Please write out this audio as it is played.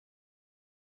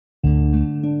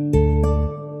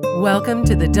Welcome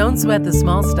to the Don't Sweat the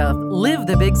Small Stuff, Live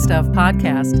the Big Stuff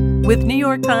podcast with New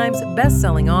York Times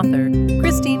bestselling author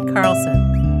Kristine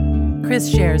Carlson.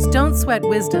 Chris shares don't sweat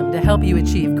wisdom to help you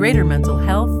achieve greater mental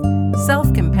health,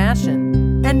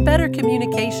 self-compassion, and better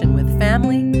communication with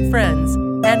family, friends,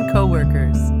 and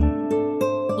coworkers.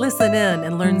 Listen in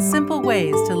and learn simple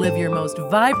ways to live your most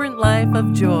vibrant life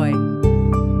of joy.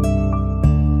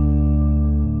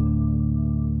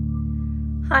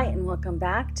 Hi, and welcome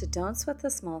back to Don't Sweat the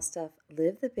Small Stuff,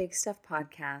 Live the Big Stuff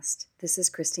podcast. This is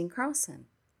Kristine Carlson.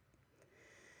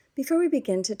 Before we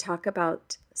begin to talk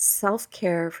about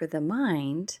self-care for the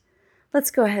mind,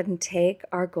 let's go ahead and take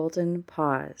our golden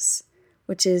pause,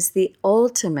 which is the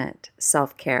ultimate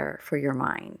self-care for your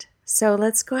mind. So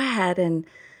let's go ahead and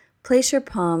place your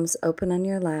palms open on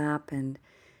your lap, and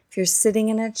if you're sitting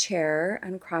in a chair,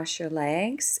 uncross your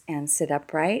legs and sit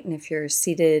upright, and if you're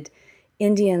seated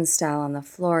Indian style on the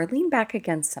floor, lean back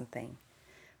against something.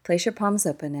 Place your palms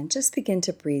open and just begin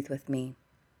to breathe with me.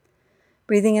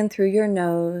 Breathing in through your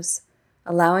nose,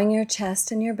 allowing your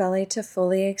chest and your belly to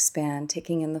fully expand,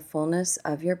 taking in the fullness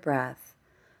of your breath.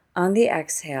 On the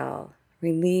exhale,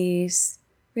 release,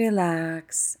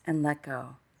 relax, and let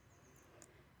go.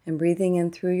 And breathing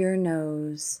in through your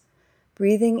nose,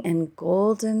 breathing in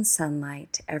golden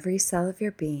sunlight to every cell of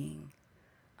your being.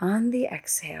 On the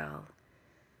exhale,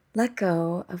 let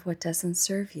go of what doesn't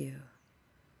serve you.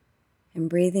 And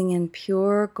breathing in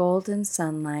pure golden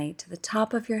sunlight to the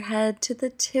top of your head, to the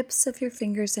tips of your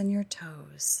fingers and your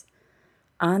toes.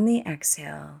 On the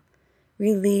exhale,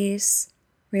 release,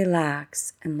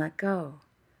 relax, and let go.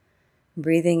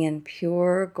 Breathing in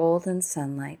pure golden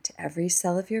sunlight to every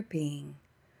cell of your being.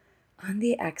 On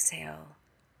the exhale,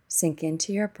 sink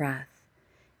into your breath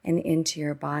and into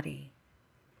your body.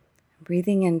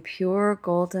 Breathing in pure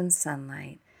golden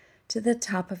sunlight to the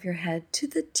top of your head, to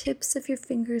the tips of your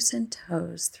fingers and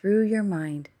toes, through your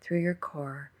mind, through your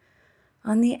core.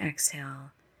 On the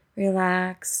exhale,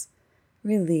 relax,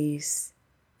 release,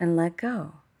 and let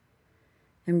go.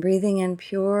 And breathing in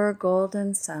pure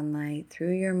golden sunlight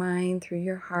through your mind, through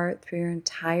your heart, through your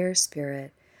entire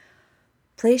spirit.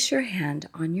 Place your hand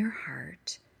on your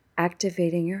heart,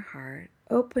 activating your heart,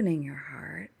 opening your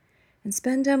heart, and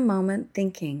spend a moment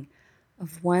thinking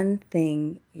of one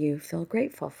thing you feel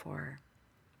grateful for.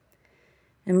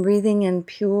 And breathing in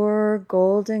pure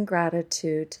golden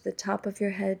gratitude to the top of your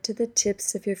head, to the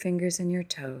tips of your fingers and your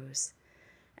toes.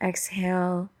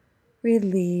 Exhale,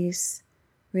 release,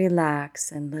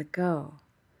 relax, and let go.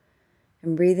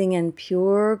 And breathing in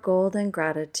pure golden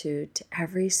gratitude to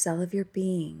every cell of your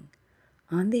being.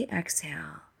 On the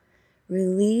exhale,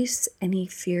 release any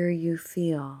fear you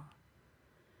feel.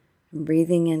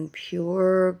 Breathing in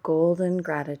pure golden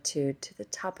gratitude to the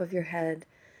top of your head,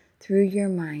 through your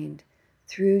mind,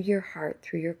 through your heart,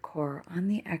 through your core. On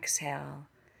the exhale,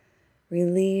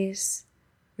 release,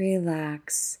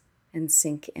 relax, and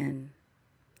sink in.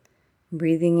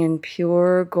 Breathing in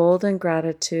pure golden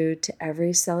gratitude to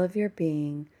every cell of your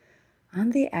being.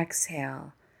 On the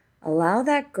exhale, allow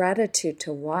that gratitude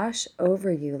to wash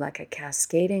over you like a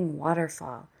cascading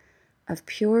waterfall of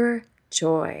pure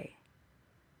joy.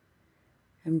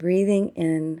 And breathing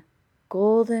in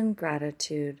golden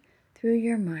gratitude through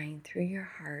your mind, through your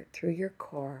heart, through your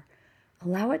core.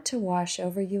 Allow it to wash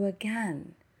over you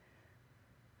again.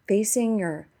 Facing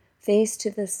your face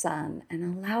to the sun, and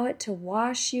allow it to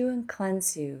wash you and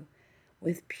cleanse you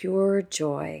with pure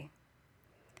joy.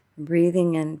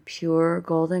 Breathing in pure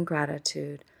golden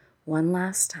gratitude one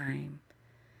last time.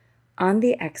 On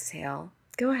the exhale,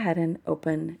 go ahead and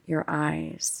open your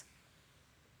eyes.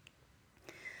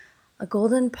 A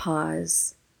golden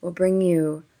pause will bring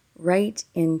you right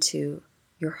into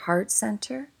your heart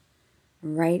center,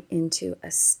 right into a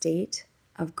state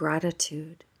of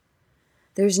gratitude.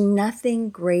 There's nothing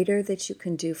greater that you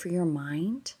can do for your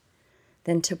mind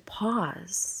than to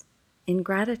pause in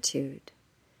gratitude,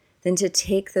 than to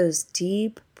take those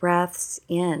deep breaths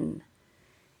in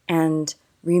and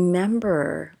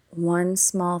remember one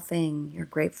small thing you're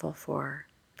grateful for.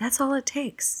 That's all it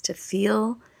takes to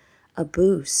feel a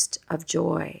boost of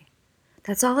joy.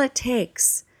 That's all it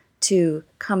takes to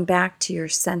come back to your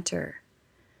center.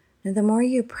 And the more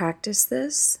you practice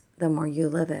this, the more you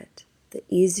live it. The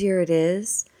easier it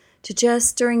is to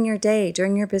just during your day,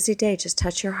 during your busy day, just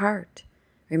touch your heart.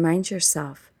 Remind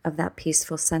yourself of that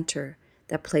peaceful center,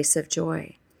 that place of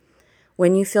joy.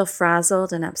 When you feel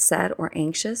frazzled and upset or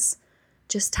anxious,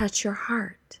 just touch your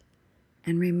heart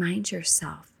and remind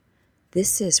yourself,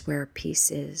 this is where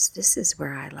peace is. This is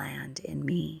where I land in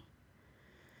me.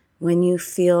 When you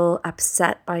feel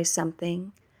upset by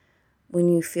something, when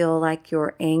you feel like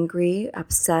you're angry,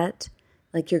 upset,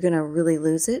 like you're going to really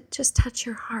lose it, just touch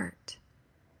your heart.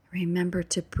 Remember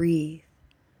to breathe.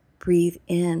 Breathe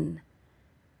in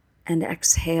and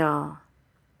exhale.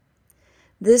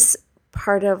 This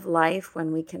part of life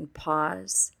when we can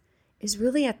pause is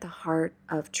really at the heart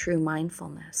of true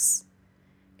mindfulness.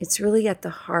 It's really at the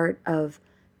heart of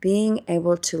being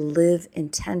able to live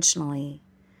intentionally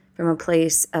from a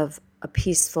place of a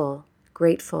peaceful,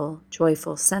 grateful,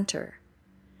 joyful center.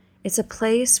 It's a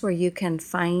place where you can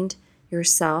find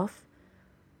yourself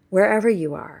wherever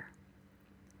you are.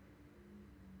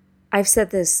 I've said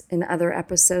this in other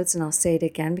episodes, and I'll say it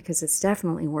again because it's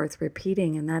definitely worth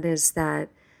repeating, and that is that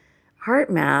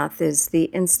HeartMath is the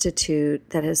institute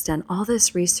that has done all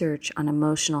this research on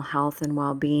emotional health and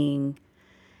well-being,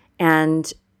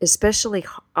 and especially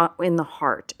in the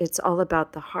heart. It's all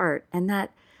about the heart, and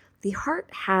that the heart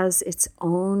has its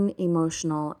own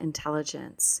emotional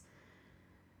intelligence.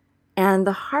 And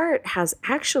the heart has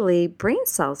actually brain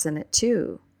cells in it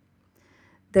too.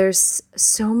 There's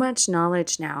so much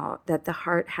knowledge now that the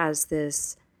heart has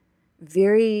this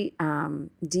very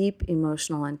deep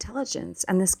emotional intelligence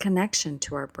and this connection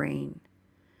to our brain.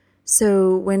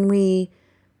 So when we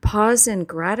pause in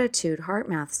gratitude,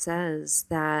 HeartMath says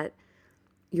that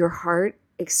your heart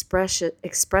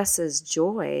expresses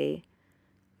joy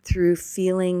through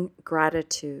feeling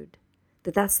gratitude.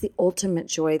 That's the ultimate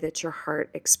joy that your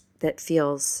heart that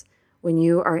feels. When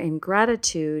you are in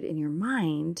gratitude in your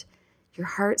mind, your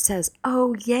heart says,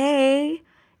 oh, yay,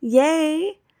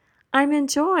 yay, I'm in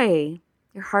joy.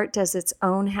 Your heart does its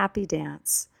own happy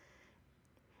dance.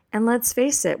 And let's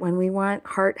face it, when we want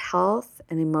heart health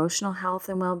and emotional health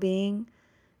and well-being,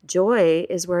 joy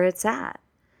is where it's at.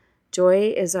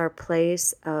 Joy is our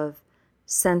place of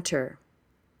center.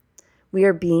 We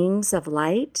are beings of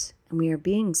light and we are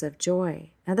beings of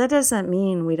joy. Now that doesn't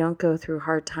mean we don't go through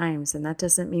hard times, and that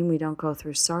doesn't mean we don't go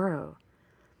through sorrow.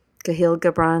 Kahlil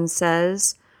Gibran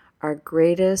says, our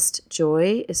greatest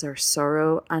joy is our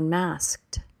sorrow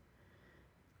unmasked.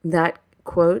 That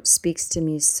quote speaks to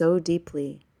me so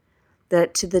deeply,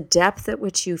 that to the depth at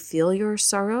which you feel your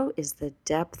sorrow is the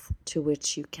depth to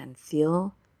which you can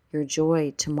feel your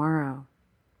joy tomorrow.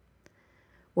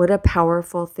 What a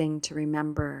powerful thing to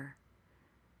remember.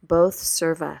 Both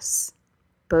serve us.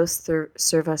 Both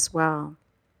serve us well.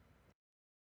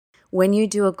 When you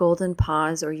do a golden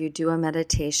pause, or you do a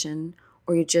meditation,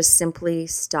 or you just simply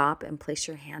stop and place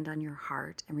your hand on your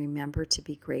heart and remember to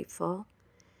be grateful,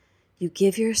 you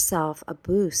give yourself a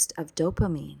boost of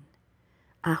dopamine,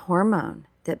 a hormone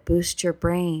that boosts your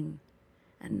brain,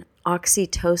 and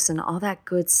oxytocin, all that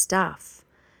good stuff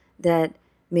that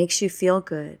makes you feel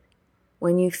good.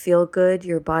 When you feel good,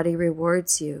 your body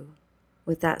rewards you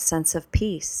with that sense of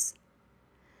peace.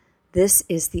 This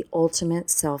is the ultimate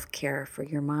self-care for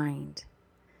your mind.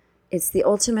 It's the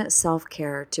ultimate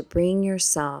self-care to bring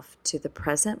yourself to the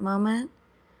present moment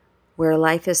where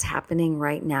life is happening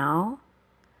right now.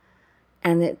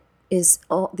 And it is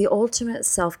the ultimate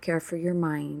self-care for your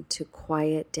mind to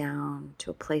quiet down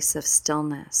to a place of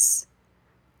stillness.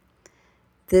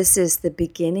 This is the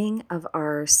beginning of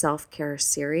our self-care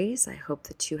series. I hope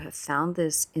that you have found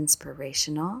this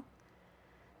inspirational.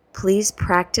 Please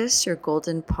practice your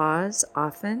golden pause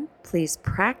often. Please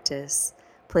practice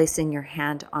placing your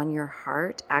hand on your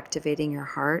heart, activating your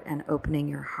heart and opening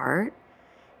your heart,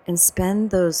 and spend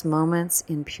those moments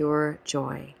in pure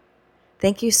joy.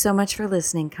 Thank you so much for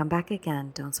listening. Come back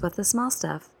again. Don't sweat the small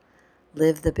stuff.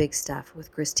 Live the big stuff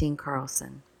with Christine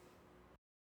Carlson.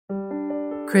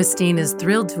 Christine is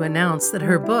thrilled to announce that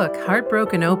her book,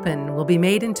 Heartbroken Open, will be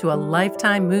made into a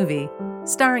Lifetime movie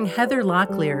starring Heather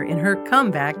Locklear in her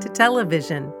comeback to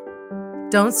television.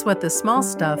 Don't Sweat the Small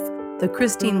Stuff, the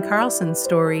Christine Carlson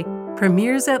story,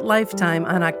 premieres at Lifetime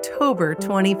on October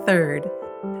 23rd.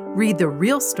 Read the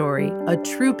real story, a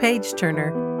true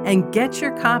page-turner, and get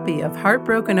your copy of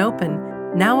Heartbroken Open,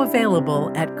 now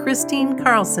available at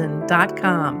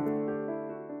ChristineCarlson.com.